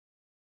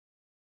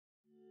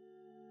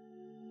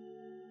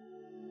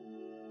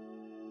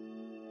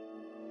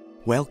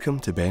Welcome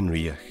to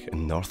BenRiach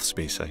in North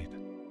Speyside,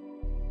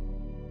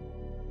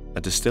 a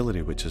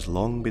distillery which has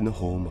long been the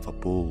home of a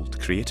bold,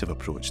 creative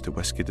approach to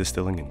whisky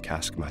distilling and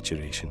cask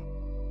maturation.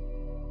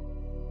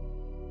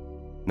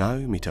 Now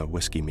meet our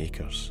whisky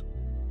makers,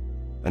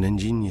 an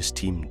ingenious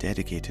team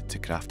dedicated to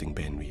crafting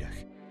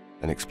BenRiach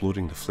and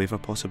exploring the flavour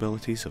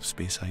possibilities of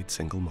Speyside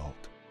single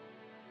malt.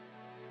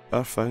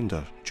 Our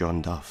founder,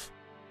 John Duff,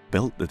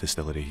 built the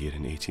distillery here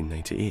in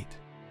 1898.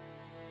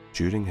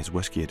 During his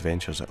whisky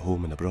adventures at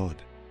home and abroad,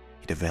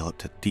 he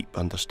developed a deep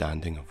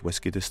understanding of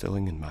whisky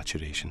distilling and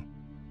maturation.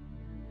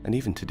 And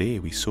even today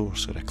we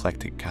source our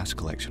eclectic cask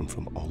collection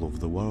from all over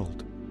the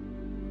world.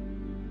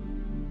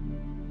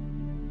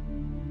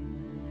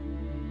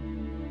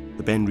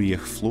 The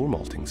BenRiach floor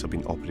maltings have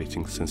been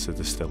operating since the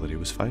distillery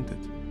was founded.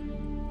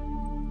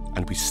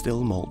 And we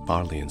still malt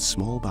barley in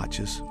small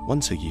batches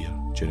once a year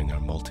during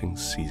our malting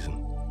season.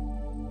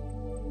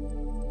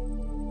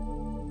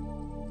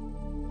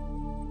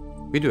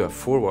 We do a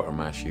 4-water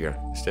mash here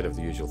instead of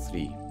the usual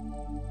 3.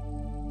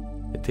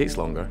 It takes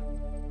longer,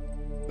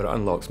 but it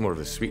unlocks more of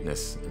the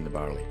sweetness in the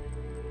barley.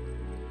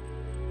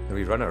 And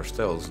we run our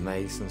stills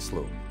nice and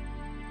slow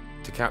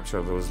to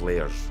capture those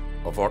layers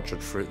of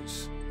orchard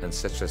fruits and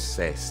citrus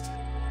zest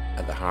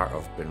at the heart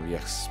of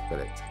BenRiach's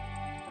spirit.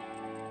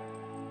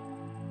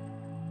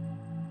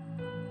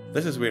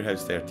 This is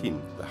Warehouse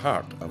 13, the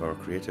heart of our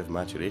creative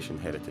maturation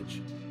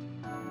heritage.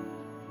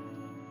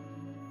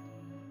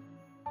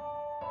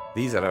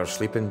 These are our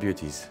sleeping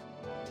beauties.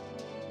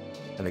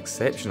 An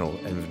exceptional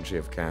inventory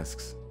of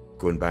casks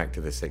going back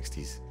to the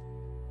 60s.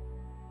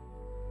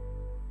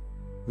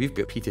 We've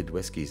got peated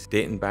whiskies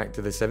dating back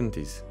to the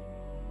 70s.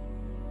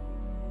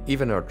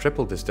 Even our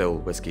triple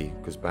distilled whisky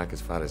goes back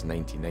as far as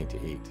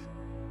 1998.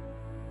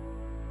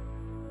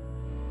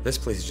 This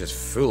place is just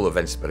full of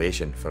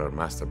inspiration for our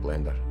master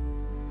blender.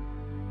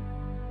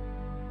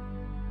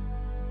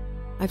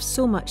 I've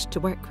so much to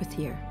work with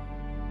here.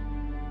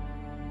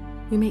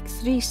 We make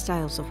 3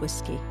 styles of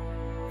whisky: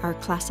 our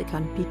classic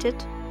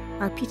unpeated,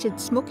 our peated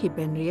smoky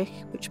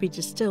BenRiach, which we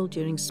distill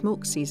during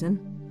smoke season,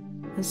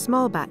 and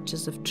small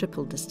batches of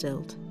triple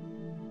distilled.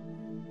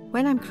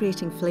 When I'm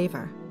creating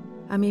flavour,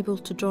 I'm able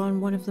to draw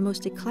on one of the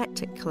most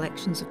eclectic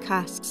collections of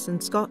casks in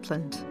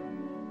Scotland.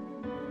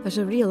 There's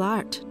a real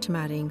art to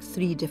marrying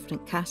 3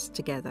 different casks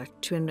together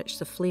to enrich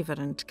the flavour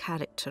and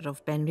character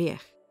of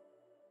BenRiach.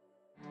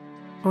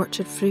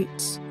 Orchard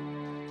fruits,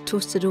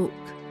 toasted oak,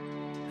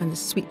 and the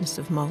sweetness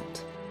of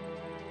malt.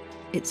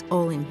 It's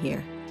all in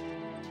here.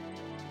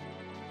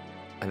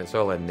 And it's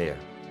all in there.